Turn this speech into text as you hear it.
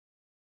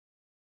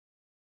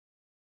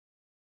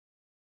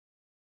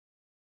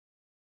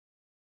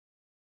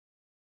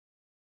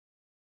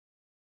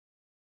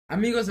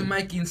Amigos de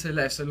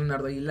MyQuinceLife, soy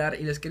Leonardo Aguilar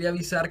y les quería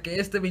avisar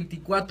que este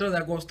 24 de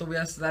agosto voy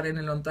a estar en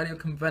el Ontario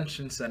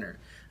Convention Center.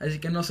 Así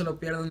que no se lo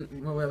pierdan,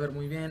 me voy a ver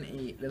muy bien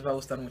y les va a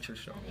gustar mucho el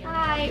show.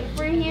 Hi,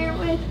 we're here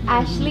with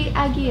Ashley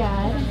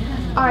Aguilar,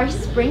 our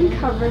spring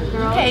cover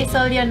girl. Okay,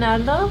 so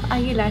Leonardo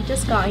Aguilar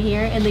just got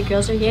here and the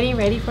girls are getting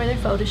ready for their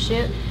photo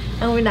shoot.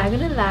 And we're not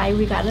gonna lie,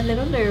 we got a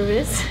little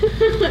nervous.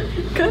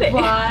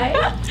 Why?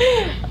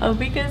 Oh,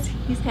 because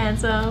he's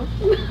handsome.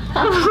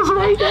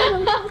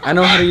 I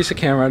know how to use a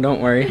camera,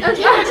 don't worry.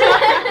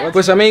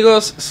 Pues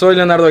amigos, soy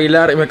Leonardo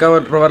Aguilar y me acabo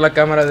de robar la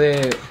cámara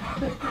de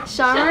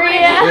Sham.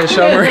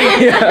 Sham.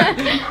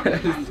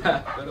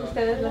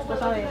 ¿Usted es la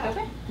esposa de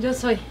Pepe? Yo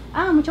soy.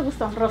 Ah, mucho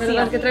gusto, Rocío.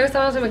 Pero que traigo esta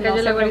mano se me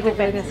cayó la gorrita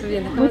que venía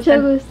subiendo.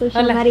 Mucho gusto,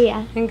 Sham Hola.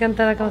 María.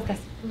 Encantada, ¿cómo estás?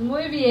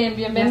 Muy bien,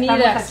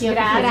 bienvenidas.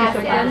 Gracias.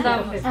 Aquí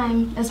andamos.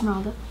 I'm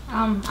Esmeralda.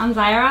 I'm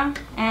Zaira,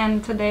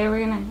 and today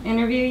we're gonna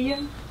interview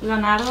you,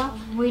 Leonardo.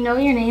 We know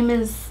your name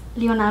is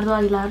Leonardo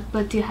Aguilar,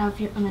 but do you have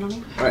a middle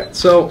name? Alright,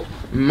 so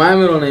my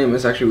middle name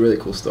is actually a really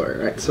cool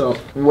story, right? So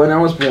when I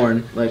was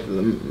born, like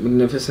the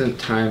magnificent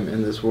time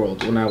in this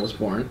world when I was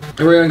born,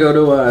 and we're gonna go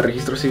to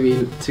Registro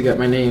Civil to get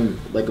my name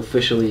like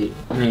officially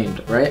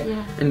named, right?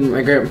 Yeah. And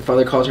my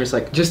grandfather calls her, it's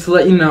like, just to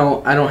let you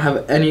know, I don't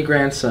have any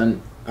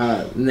grandson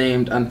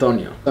named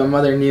Antonio. My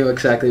mother knew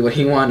exactly what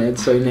he wanted,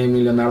 so he named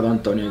me Leonardo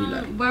Antonio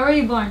Aguilar. Where were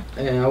you born?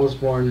 And I was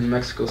born in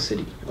Mexico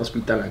City,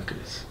 Hospital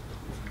Angeles.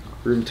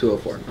 Room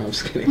 204. No, I'm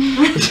just kidding.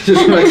 It's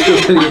just Mexico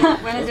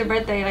City. When is your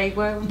birthday? Like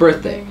what?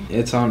 Birthday.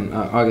 It's on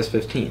August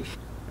 15th.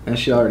 And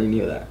she already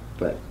knew that,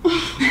 but...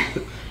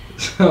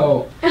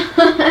 So,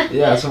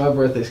 yeah, so my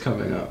birthday's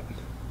coming up.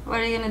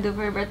 What are you gonna do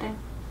for your birthday?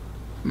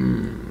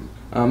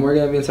 We're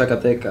gonna be in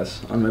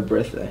Zacatecas on my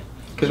birthday.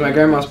 Because my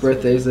grandma's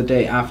birthday is the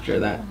day after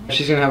that.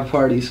 She's gonna have a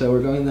party, so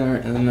we're going there,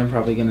 and then I'm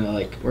probably gonna,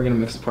 we're gonna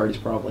mix the parties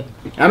probably.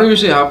 I don't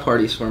usually have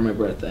parties for my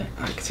birthday,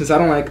 since I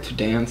don't like to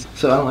dance,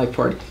 so I don't like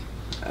parties.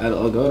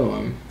 I'll go to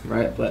them,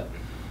 right? But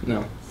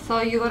no.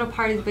 So you go to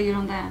parties but you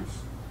don't dance?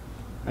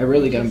 I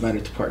rarely get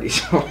invited to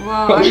parties. So.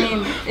 Well, I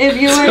mean,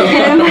 if you were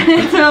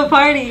invited to a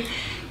party,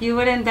 you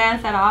wouldn't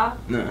dance at all?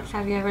 No.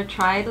 Have you ever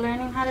tried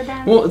learning how to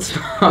dance? Well, it's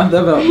not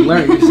about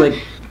learning. It's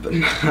like, but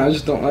I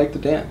just don't like to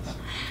dance.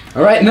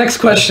 All right, next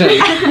question.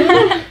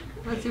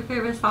 What's your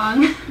favorite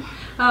song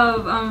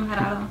of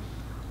Gerardo?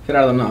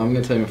 Gerardo, no, I'm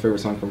gonna tell you my favorite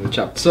song from El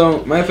Chapo.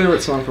 So my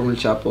favorite song from El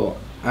Chapo,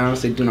 I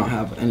honestly do not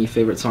have any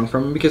favorite song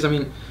from him because I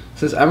mean,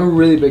 since I'm a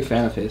really big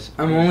fan of his,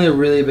 I'm only a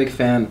really big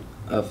fan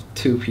of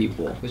two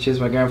people, which is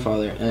my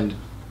grandfather and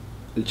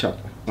El Chapo.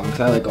 Songs.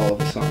 I like all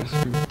of his songs,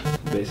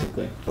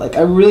 basically. Like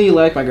I really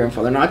like my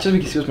grandfather, not just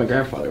because he was my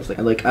grandfather. It's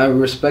like I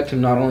respect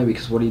him not only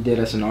because what he did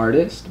as an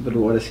artist, but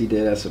what he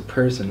did as a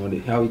person,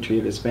 how he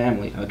treated his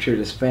family, how he treated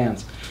his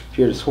fans,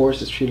 treated his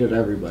horses, treated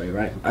everybody,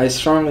 right? I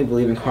strongly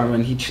believe in karma,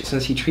 and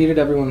since he treated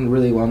everyone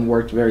really well and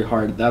worked very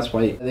hard, that's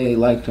why they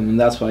liked him, and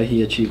that's why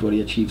he achieved what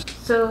he achieved.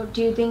 So,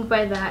 do you think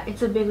by that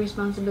it's a big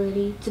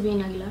responsibility to be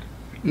an Aguilar?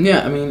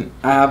 Yeah, I mean,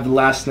 I have the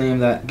last name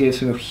that gives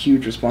him a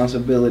huge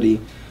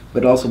responsibility,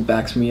 but also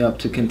backs me up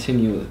to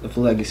continue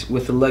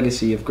with the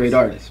legacy of great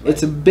artists.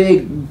 It's a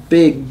big,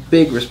 big,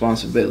 big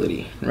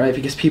responsibility, right?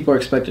 Because people are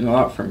expecting a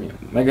lot from you.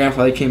 My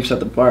grandfather came to set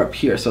the bar up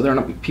here, so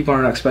people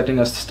aren't expecting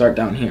us to start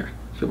down here.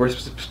 People are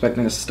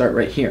expecting us to start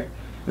right here.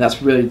 And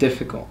that's really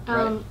difficult.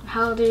 Right?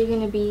 How old are you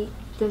going to be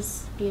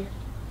this year?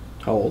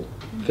 How old?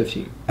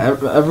 15.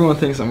 Everyone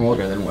thinks I'm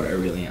older than what I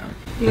really am.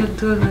 You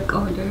do look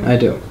older. I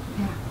do.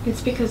 Yeah.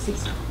 It's because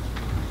he's...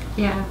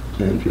 Yeah.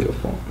 And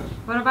beautiful.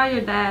 What about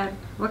your dad?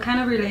 What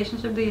kind of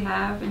relationship do you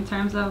have in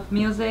terms of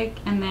music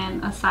and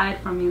then aside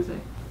from music?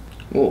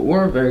 Well,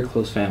 we're a very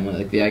close family,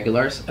 like the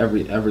Aguilars,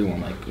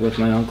 everyone, like with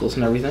my uncles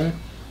and everything.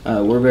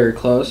 We're very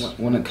close.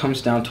 When it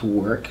comes down to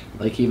work,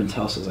 like he even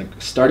tells us, like,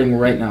 starting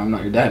right now, I'm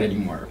not your dad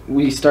anymore.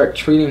 We start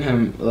treating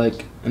him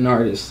like an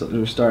artist.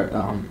 We start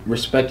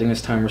respecting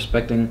his time,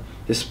 respecting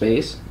his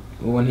space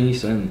when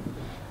he's in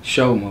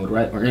show mode,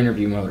 right, or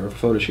interview mode, or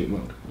photo shoot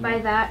mode. By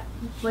that,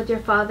 with your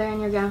father and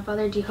your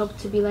grandfather, do you hope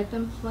to be like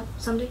them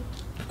someday?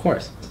 Of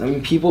course. I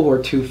mean, people who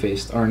are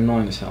two-faced are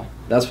annoying as hell.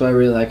 That's why I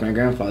really like my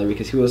grandfather,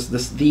 because he was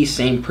the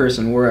same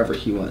person wherever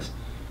he was.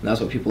 And that's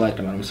what people liked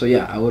about him. So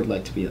yeah, I would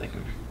like to be like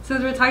him.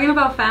 Since we're talking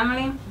about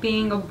family,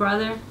 being a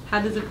brother,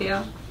 how does it feel?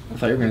 I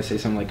thought you were going to say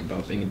something like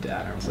about being a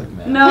dad. I was like,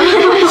 man. No.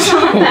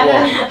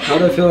 Well, how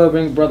do I feel about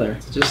being a brother?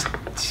 Just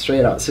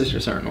straight out,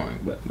 sisters are annoying.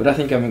 But I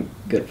think I'm a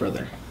good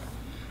brother.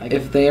 Like,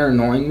 if they are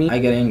annoying me, I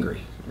get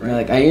angry. Right?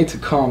 Like, I need to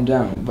calm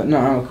down. But no,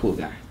 I'm a cool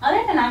guy.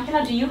 Other than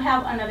Angela, do you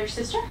have another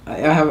sister? I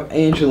have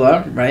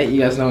Angela, right? You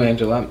guys know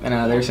Angela. And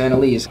there's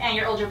Annalise. And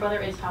your older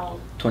brother is how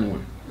old?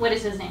 21. What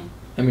is his name?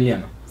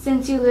 Emiliano.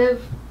 Since you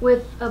live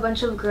with a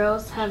bunch of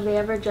girls, have they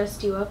ever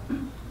dressed you up?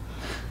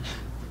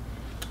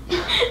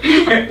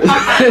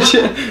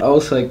 I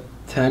was like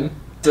 10.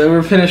 So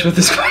we're finished with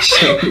this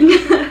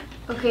question.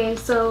 Okay,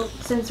 so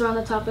since we're on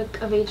the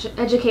topic of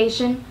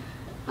education,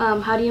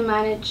 how do you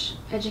manage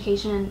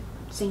education and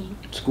singing?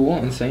 School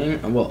and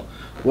singing? Well,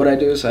 what I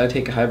do is I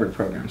take a hybrid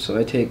program. So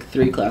I take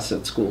 3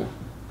 classes at school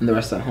and the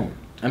rest at home.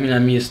 I mean,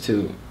 I'm used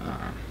to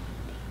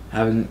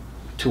having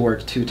to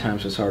work 2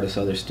 times as hard as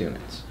other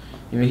students.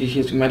 I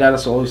mean, my dad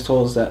has always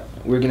told us that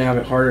we're going to have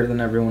it harder than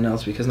everyone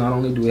else because not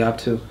only do we have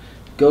to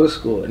go to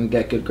school and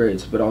get good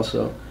grades, but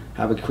also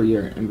have a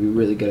career and be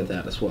really good at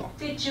that as well.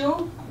 Did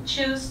you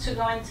choose to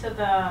go into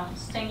the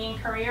singing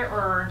career,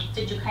 or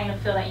did you kind of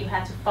feel that you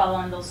had to follow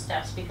in those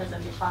steps because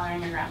of your father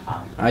and your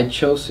grandfather? I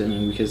chose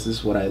singing because this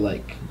is what I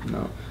like. You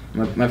know,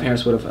 my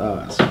parents would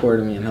have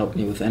supported me and helped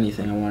me with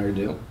anything I wanted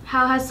to do.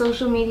 How has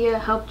social media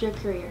helped your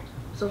career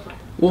so far?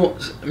 Well,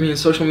 I mean,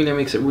 social media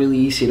makes it really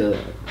easy to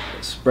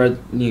spread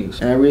news,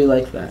 and I really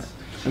like that.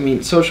 I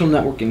mean, social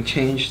networking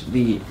changed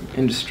the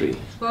industry.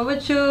 What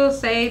would you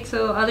say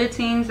to other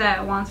teens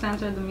that want to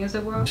enter the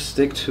music world?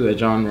 Stick to a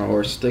genre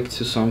or stick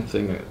to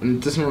something. It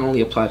doesn't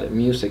only apply to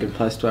music, it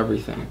applies to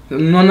everything.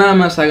 No nada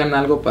más hagan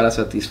algo para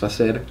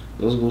satisfacer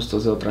los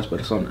gustos de otras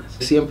personas.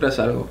 Siempre haz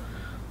algo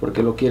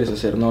porque lo quieres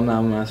hacer, no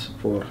nada más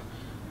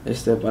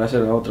para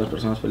hacer a otras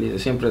personas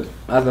felices. Siempre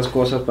haz las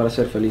cosas para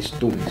ser feliz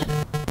tú mismo.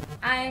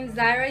 I'm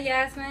Zaira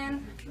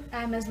Yasmin.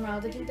 I'm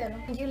Esmeralda Quintero.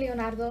 Thank you,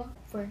 Leonardo,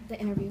 for the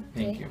interview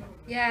today. Thank you.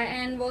 Yeah,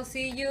 and we'll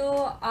see you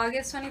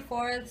August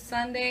 24th,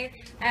 Sunday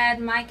at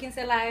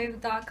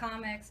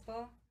MyQuinceLife.com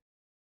Expo.